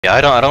Yeah,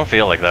 I don't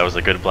feel like that was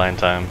a good blind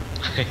time.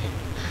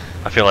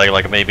 I feel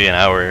like maybe an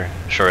hour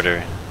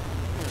shorter.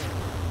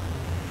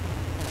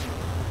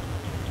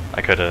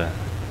 I coulda...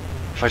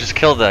 If I just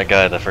killed that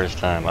guy the first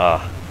time,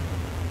 ah.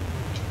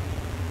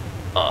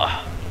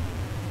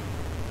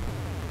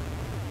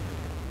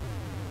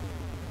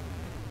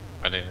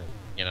 I didn't,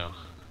 you know,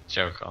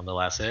 choke on the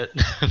last hit.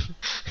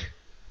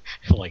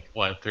 Like,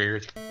 what, 3 or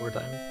 4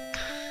 times?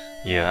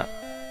 Yeah.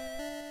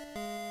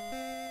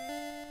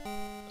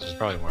 Which is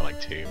probably more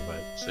like 2,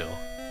 but still.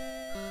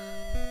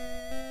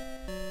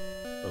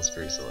 That was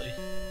pretty silly.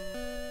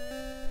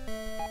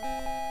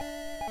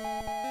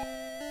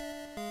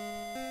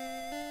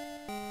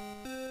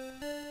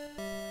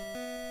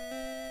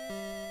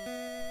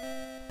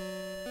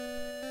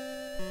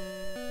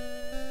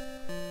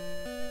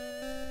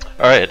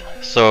 Alright,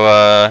 so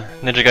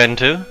Ninja Gaiden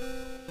 2?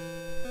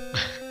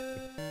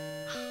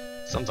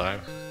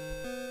 Sometime.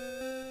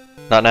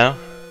 Not now?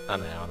 Not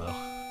now,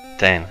 though.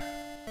 Dang.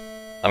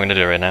 I'm gonna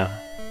do it right now.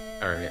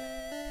 Alright.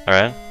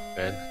 Alright?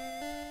 Good.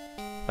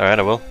 Alright,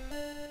 I will.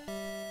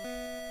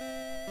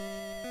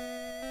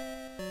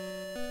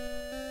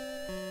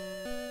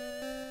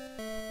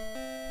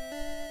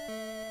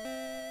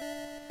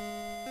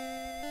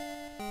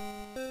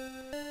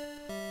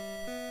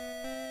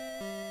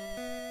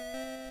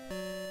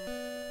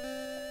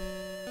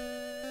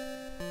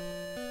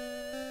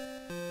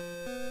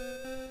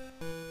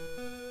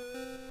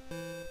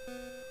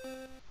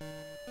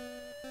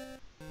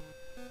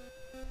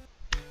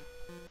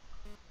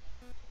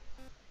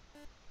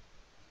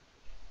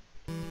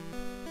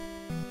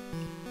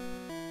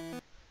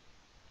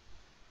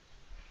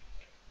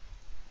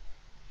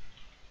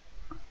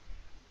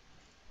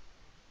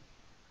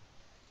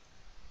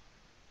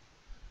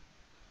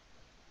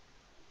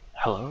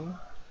 Hello?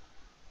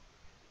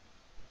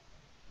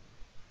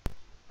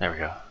 There we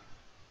go.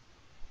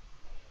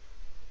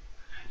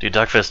 Dude,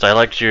 Duckfist, I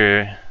liked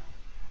your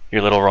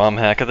little ROM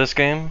hack of this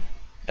game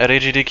at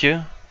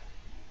AGDQ.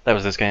 That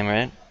was this game,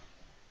 right?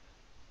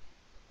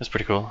 That's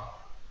pretty cool.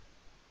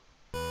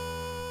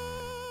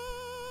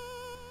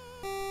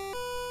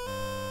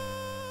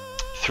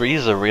 Three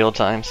is a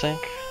real-time sync?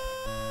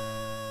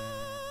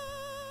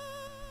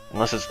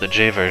 Unless it's the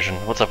J version.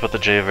 What's up with the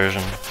J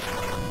version?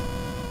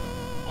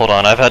 Hold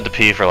on, I've had to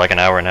pee for like an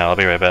hour now. I'll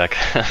be right back.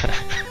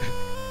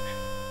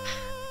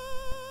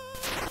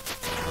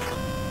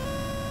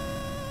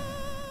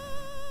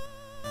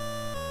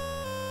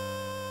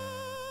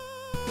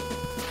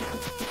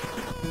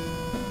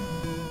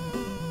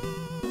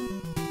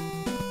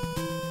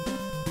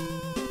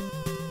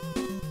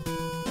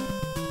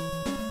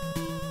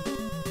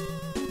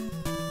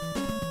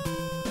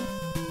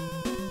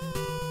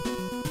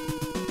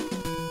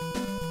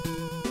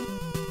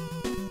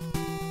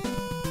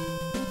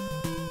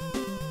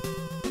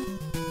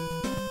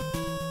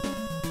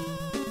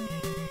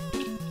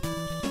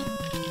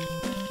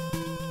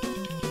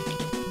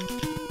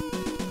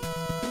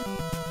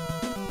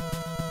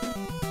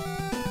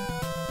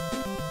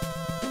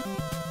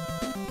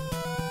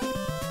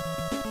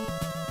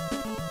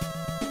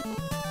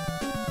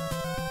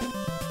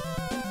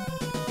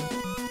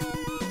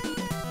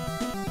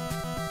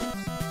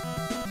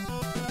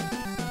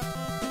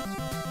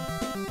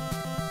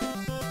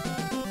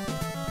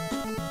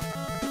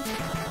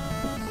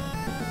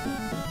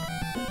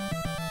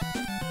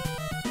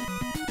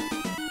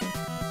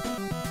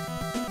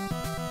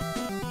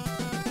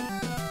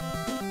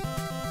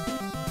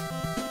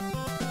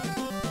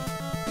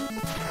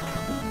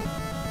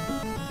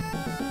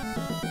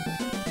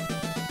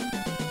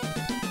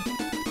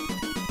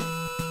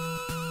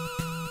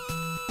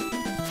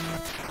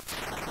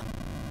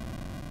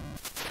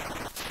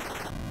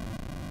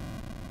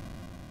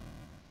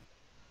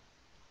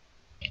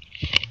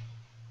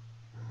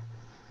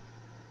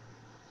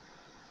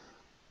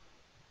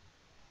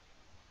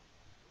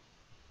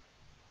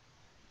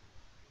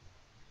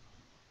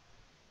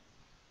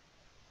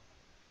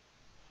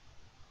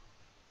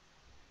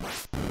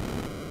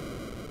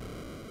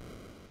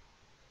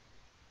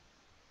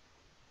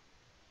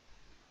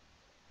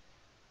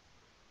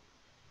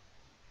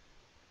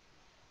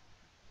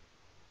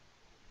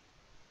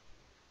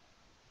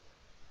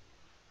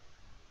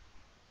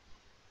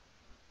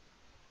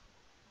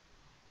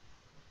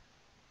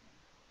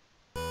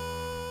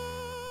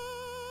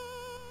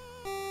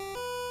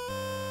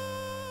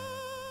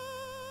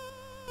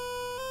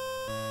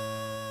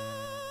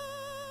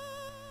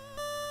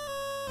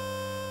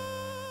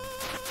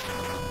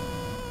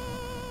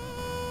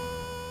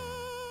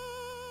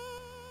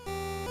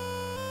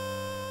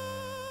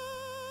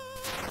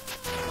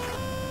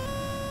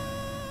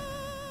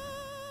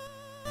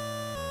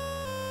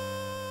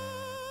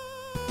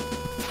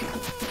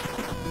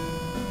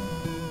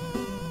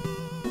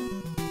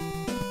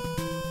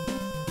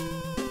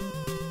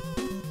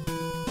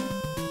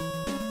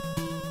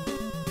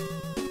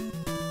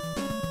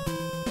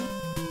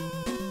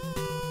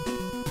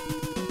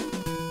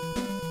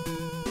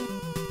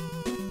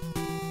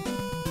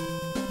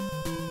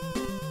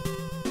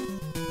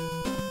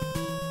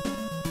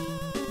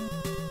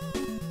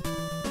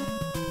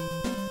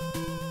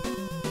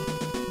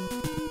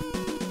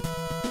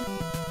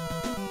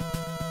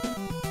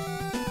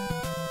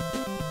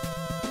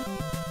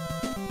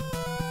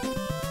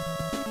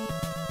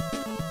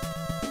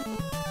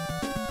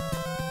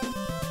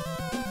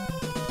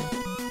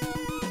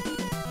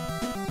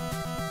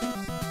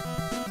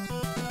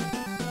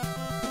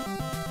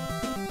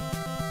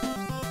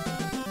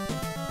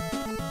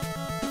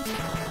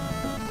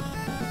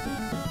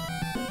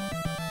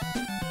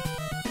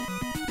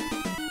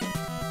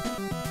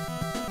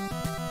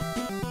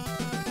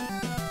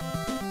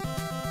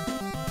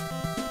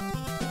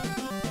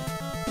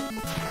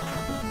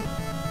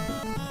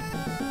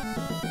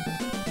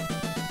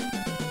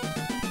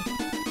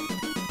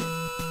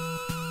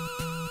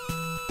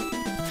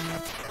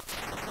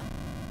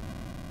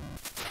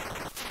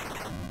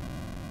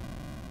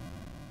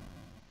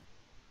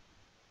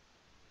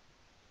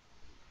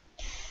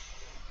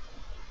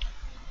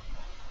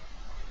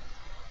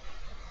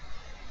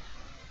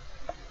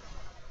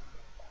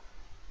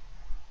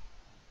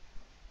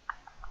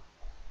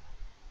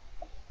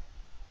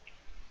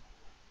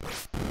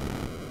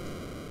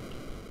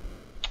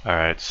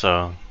 Alright,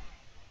 so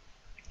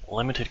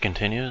limited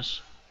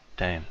continues?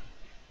 Damn.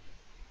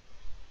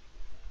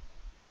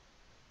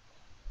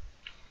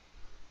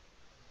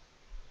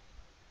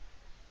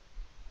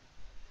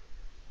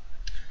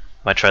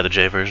 Might try the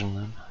J version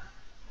then.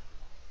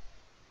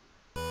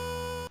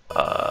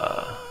 Uh,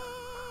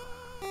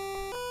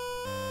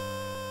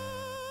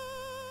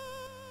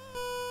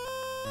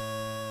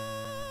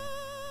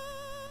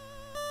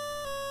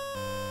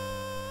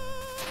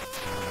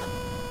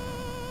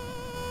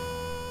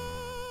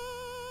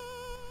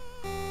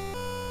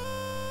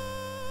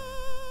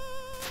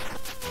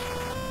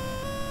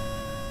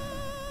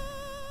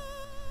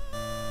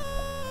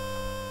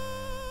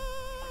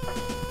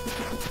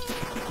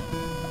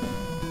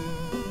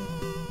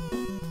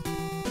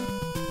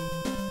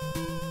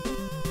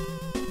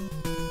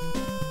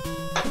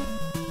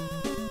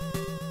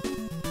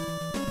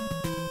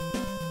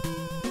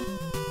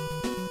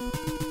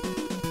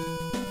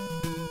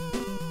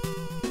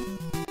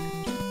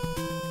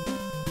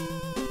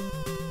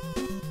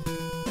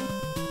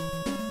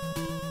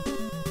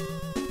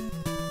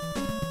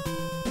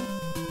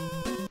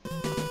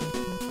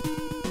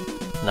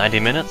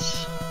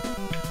 $90.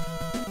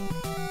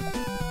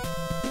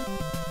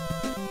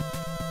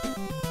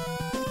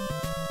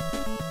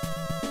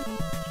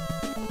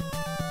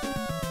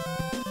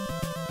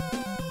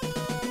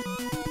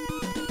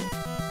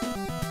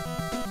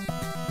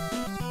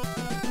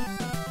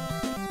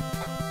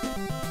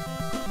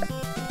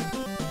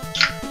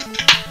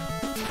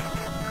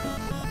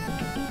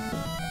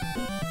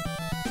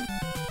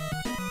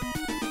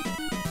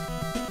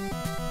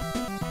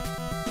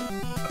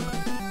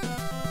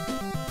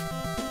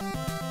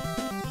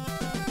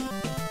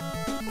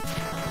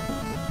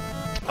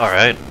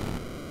 Alright.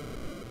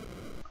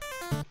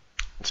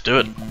 Let's do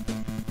it.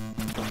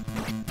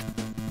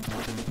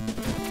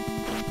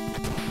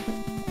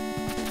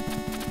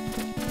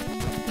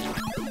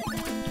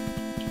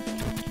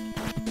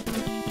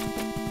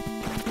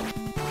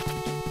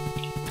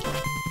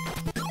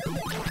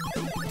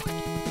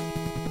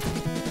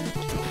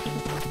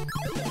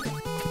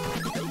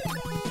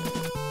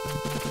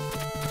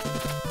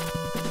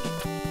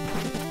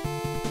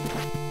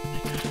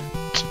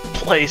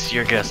 Place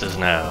your guesses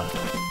now.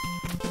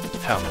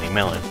 How many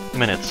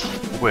minutes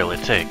will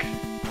it take?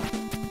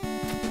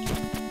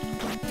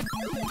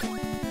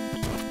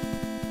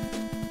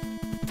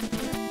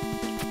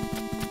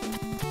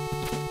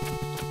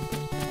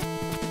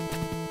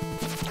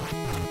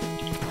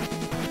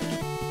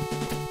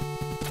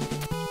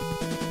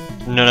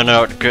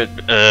 No, good,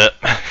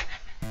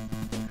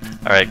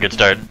 Alright, good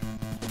start.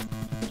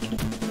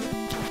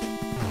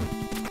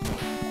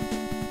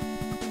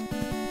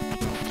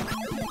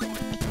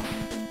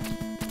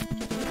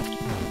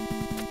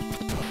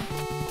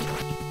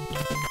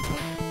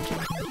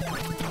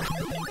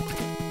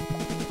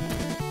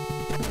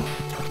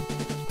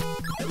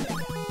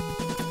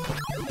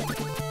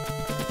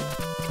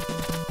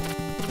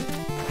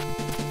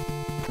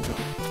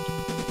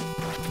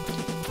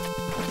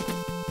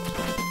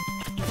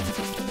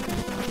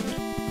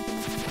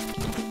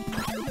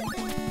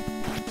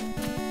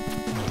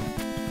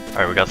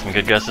 Alright, we got some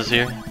good guesses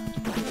here.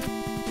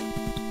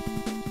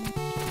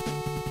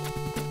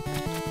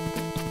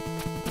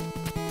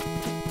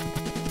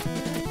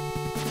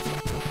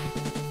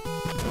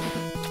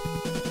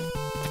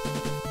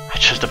 I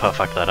just about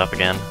fucked that up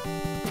again.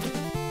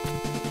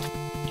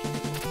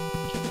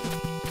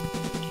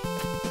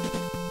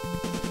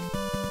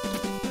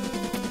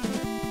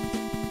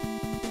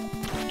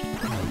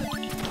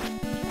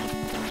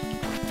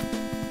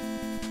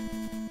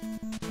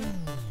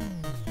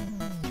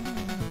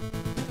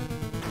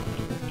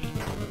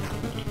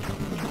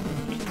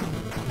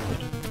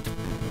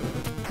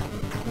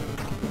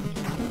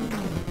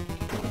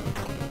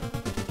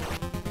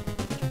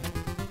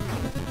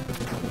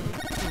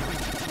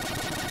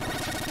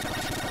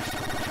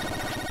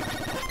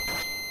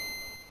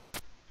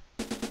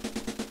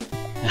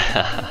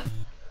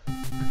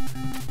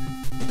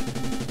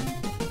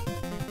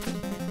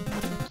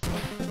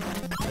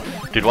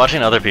 Dude,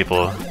 watching other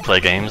people play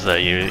games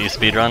that you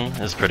speedrun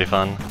is pretty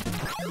fun.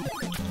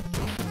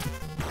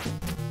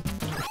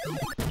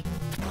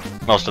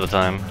 Most of the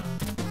time.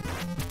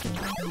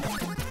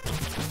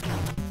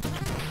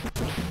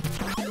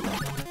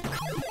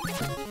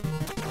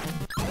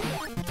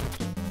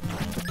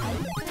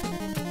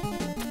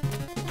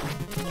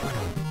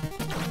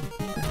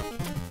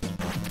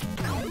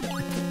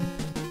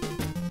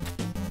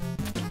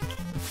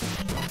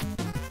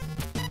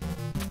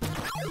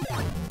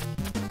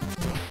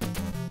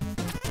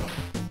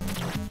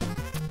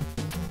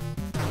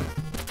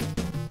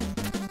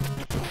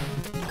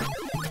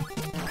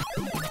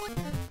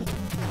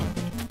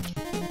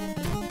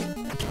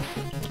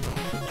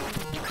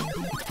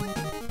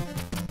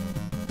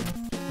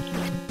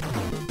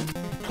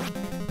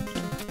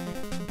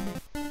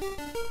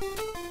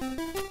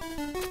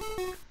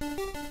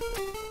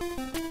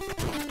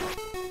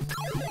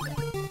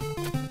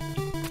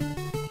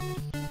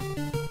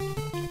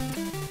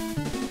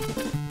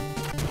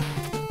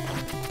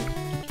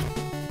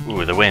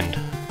 Ooh, the wind.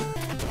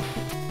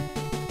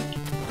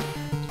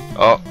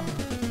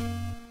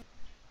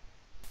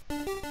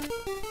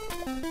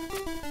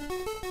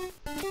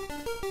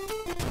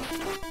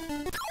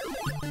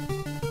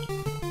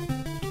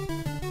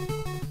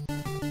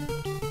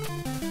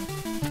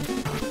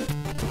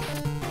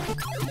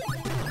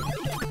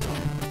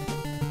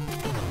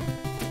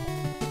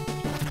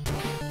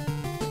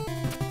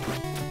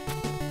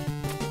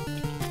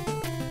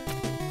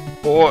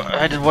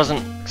 Oh,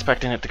 wasn't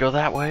expecting it to go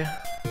that way.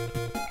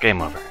 Game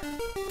over.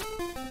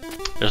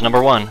 There's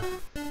number 1.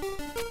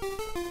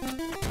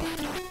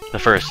 The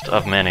first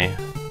of many.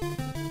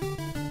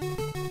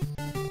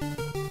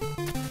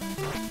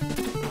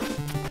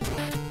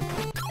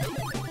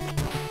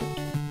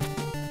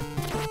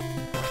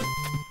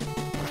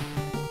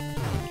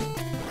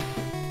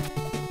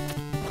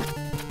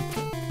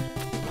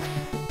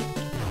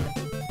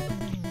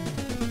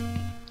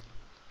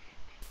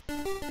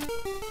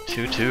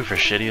 Two for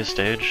shittiest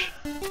stage.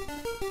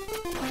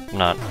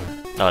 Not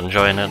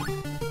enjoying it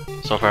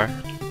so far.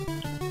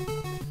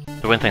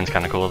 The wind thing's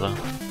kinda cool though.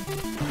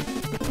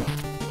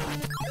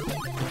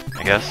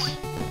 I guess.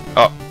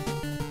 Oh!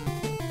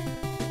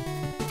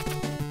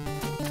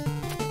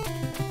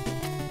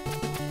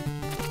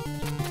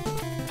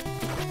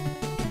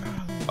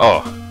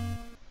 Oh.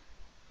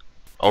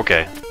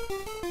 Okay.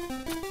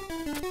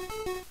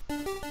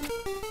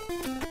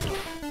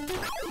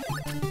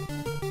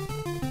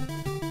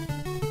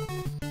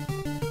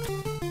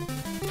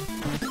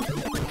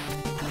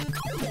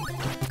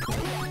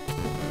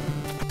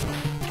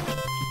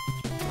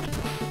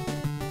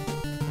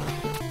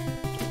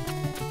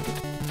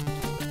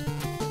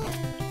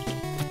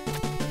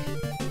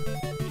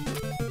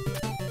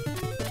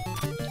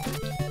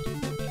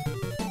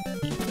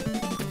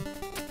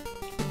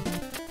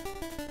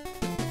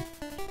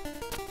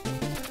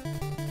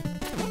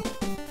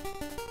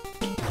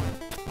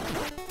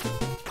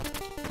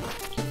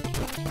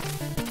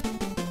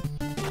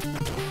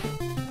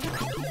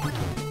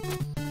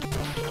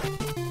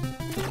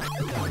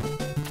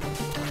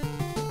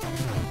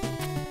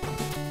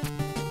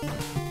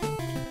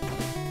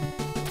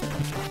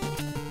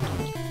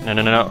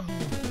 No.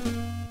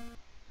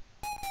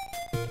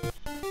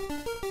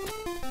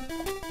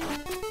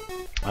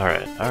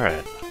 Alright.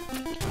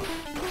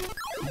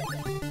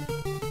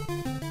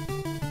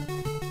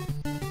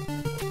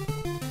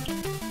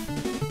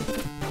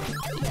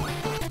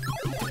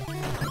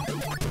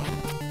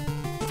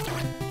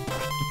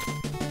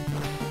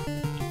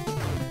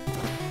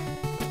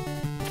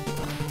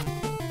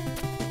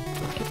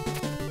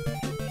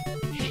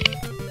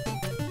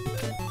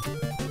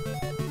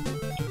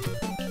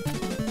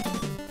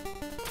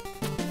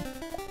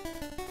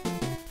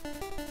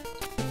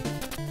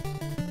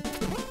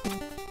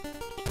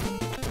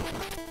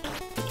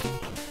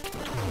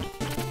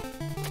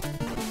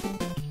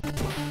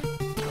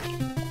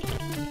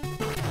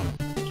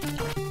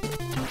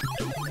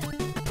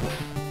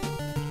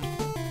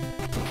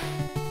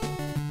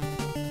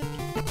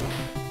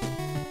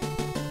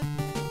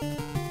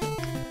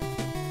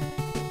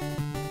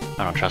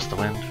 I don't trust the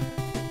wind.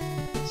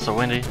 It's so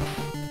windy.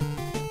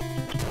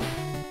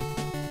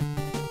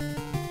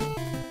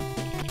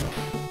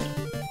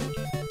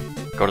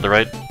 Go to the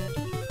right.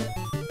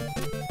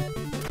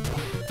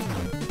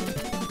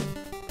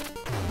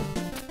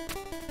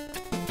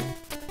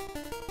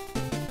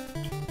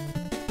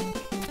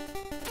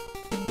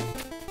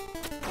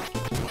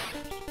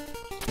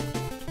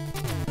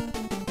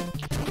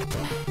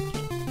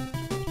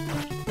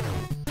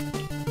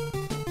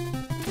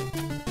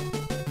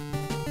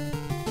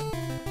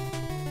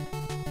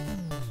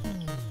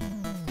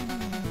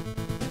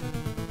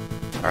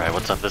 Alright,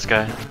 what's up this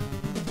guy?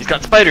 He's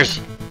got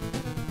spiders!